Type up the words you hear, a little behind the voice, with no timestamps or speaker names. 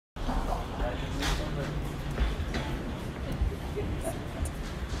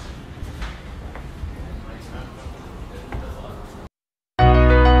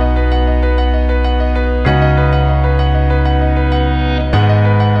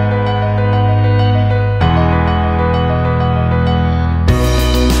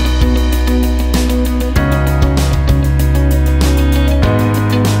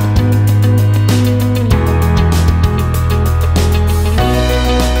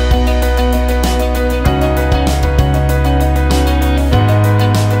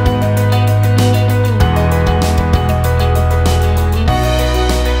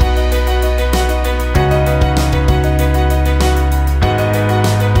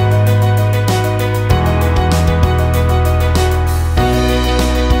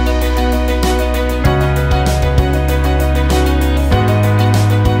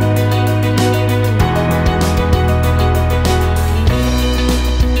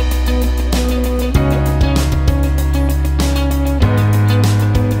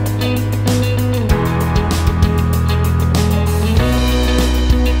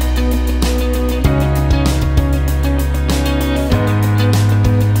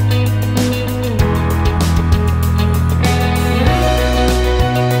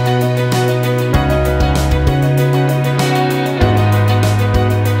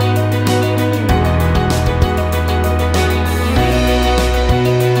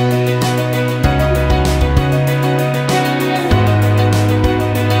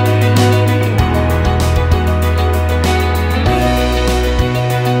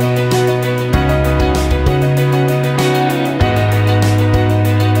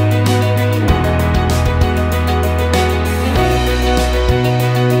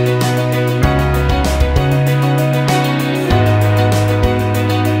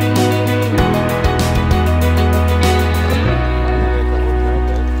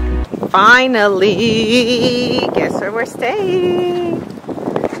Finally, guess where we're staying.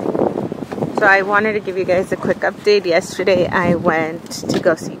 So I wanted to give you guys a quick update. Yesterday I went to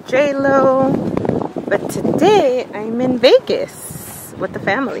go see J-Lo, but today I'm in Vegas with the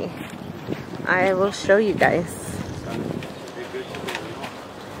family. I will show you guys.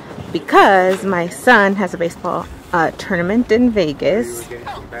 Because my son has a baseball tournament in Vegas,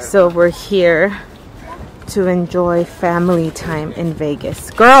 so we're here to enjoy family time in Vegas.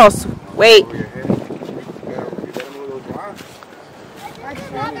 Girls, wait.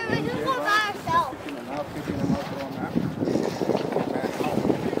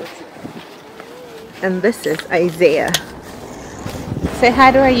 And this is Isaiah. Say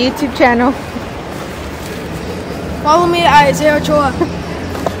hi to our YouTube channel. Follow me at Isaiah Ochoa.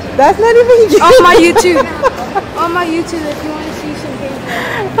 That's not even you. On my YouTube. On my YouTube if you want to see some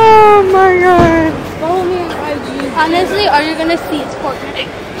gameplay. Oh my god. Follow me on IG. Honestly, all you're gonna see is Fortnite.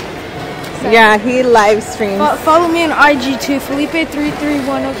 So, yeah, he live streams. Follow me on IG too,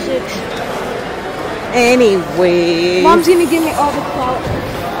 Felipe33106. Anyway. Mom's gonna give me all the clout.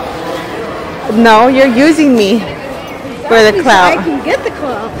 No, you're using me for the clout. So I can get the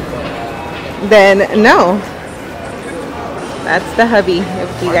clout. Then no. That's the hubby.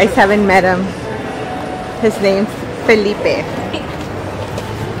 If you guys haven't met him, his name's Felipe.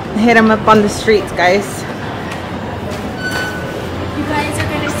 Hit him up on the streets, guys. You guys are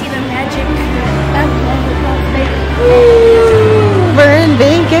gonna see the magic of Vegas. We're in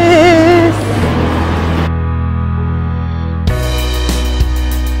Vegas.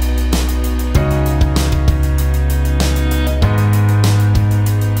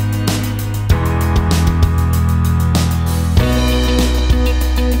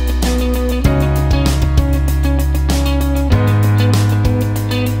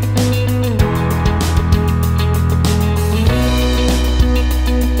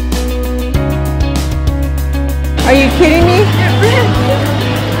 Are you kidding me?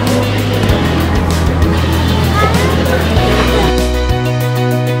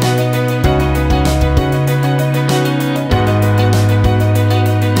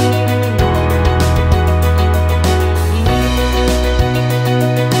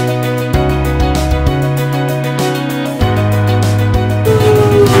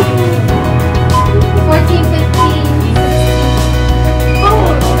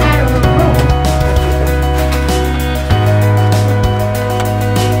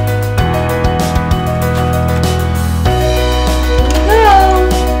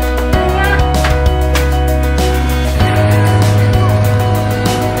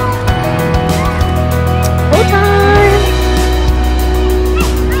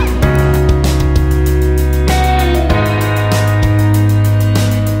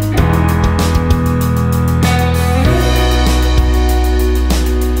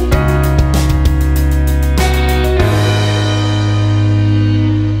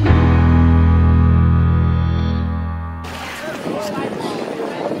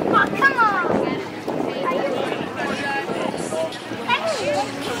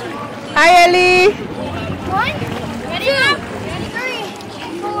 Hi, Ellie. 1, 2, 3,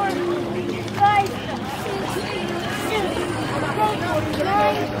 4, 5, 6, 7, 8,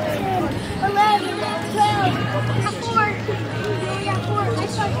 9, 10, 11, 12, 4. We got 4. I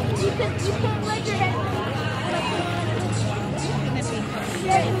saw you couldn't let your head.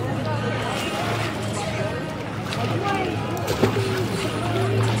 7.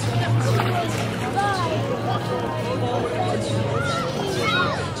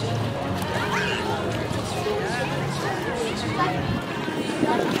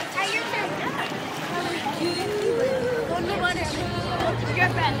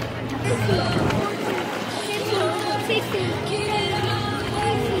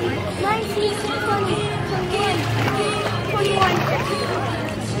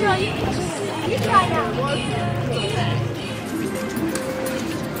 You try now.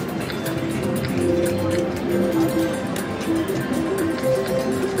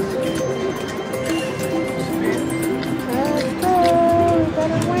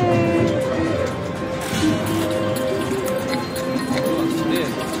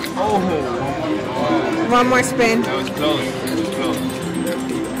 One more spin. That was close. That was close.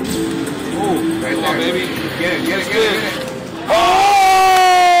 Oh, right there, baby. Get it, get it, get it. Oh!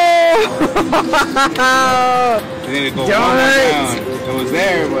 It didn't go one down. It was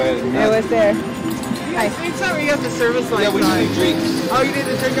there, but it was there. It's not where you have the service line. Yeah, we need drinks. Oh, you need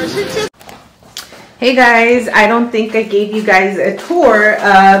the drink. Hey guys, I don't think I gave you guys a tour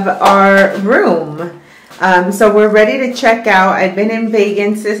of our room. So we're ready to check out. I've been in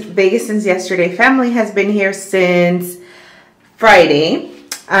Vegas since yesterday. Family has been here since Friday.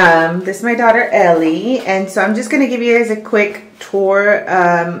 This is my daughter Ellie, and so I'm just gonna give you guys a quick tour.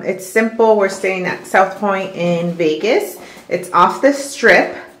 It's simple. We're staying at South Point in Vegas. It's off the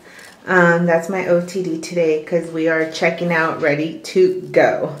Strip. That's my OTD today because we are checking out, ready to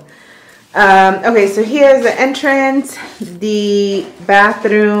go. Okay, so here's the entrance, the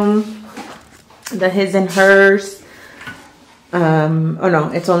bathroom, the his and hers. Oh no,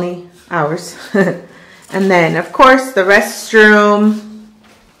 it's only ours. And then of course the restroom.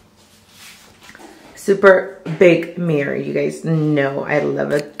 Super big mirror. You guys know I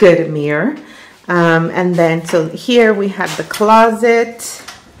love a good mirror. And then so here we have the closet.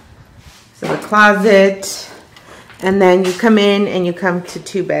 So the closet. And then you come in and you come to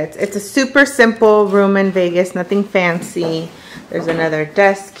 2 beds. It's a super simple room in Vegas, nothing fancy. There's another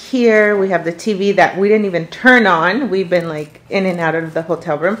desk here. We have the TV that we didn't even turn on. We've been like in and out of the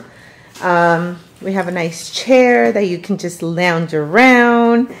hotel room. We have a nice chair that you can just lounge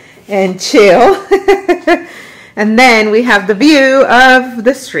around and chill. And then we have the view of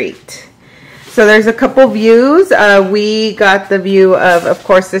the street. So there's a couple views. We got the view of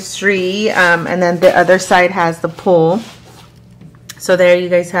course, the street, and then the other side has the pool. So there you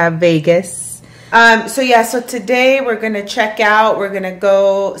guys have Vegas. So yeah, so today we're gonna check out. We're gonna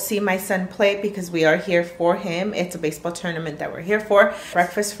go see my son play because we are here for him. It's a baseball tournament that we're here for.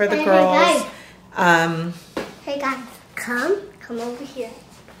 Breakfast for the girls. Hey guys, come over here.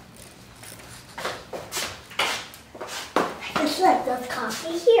 Just let the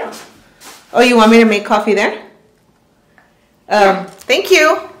coffee here. Oh, you want me to make coffee there? Yeah. Thank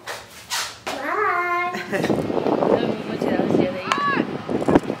you. Bye.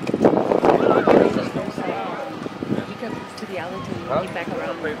 To the alley to back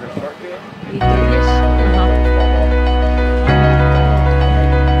around.